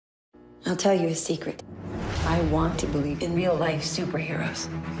I'll tell you a secret. I want to believe in real-life superheroes.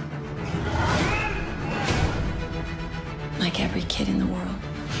 Like every kid in the world.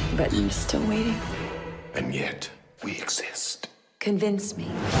 But I'm still waiting. And yet, we exist. Convince me.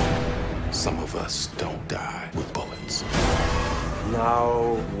 Some of us don't die with bullets.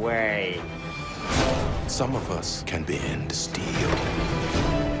 No way. Some of us can bend steel.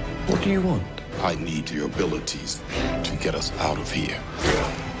 What do you want? I need your abilities to get us out of here.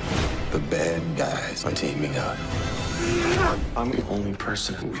 The bad guys are teaming up. I'm the only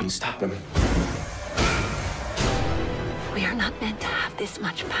person who can stop him. We are not meant to have this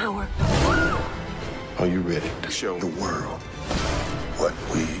much power. Are you ready to show the world what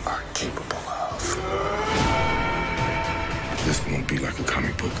we are capable of? This won't be like a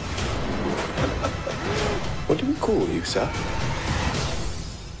comic book. What do we call you, sir?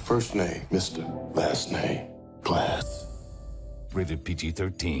 First name, Mr. Last name, Glass. Rated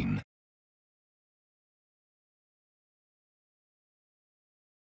PG-13.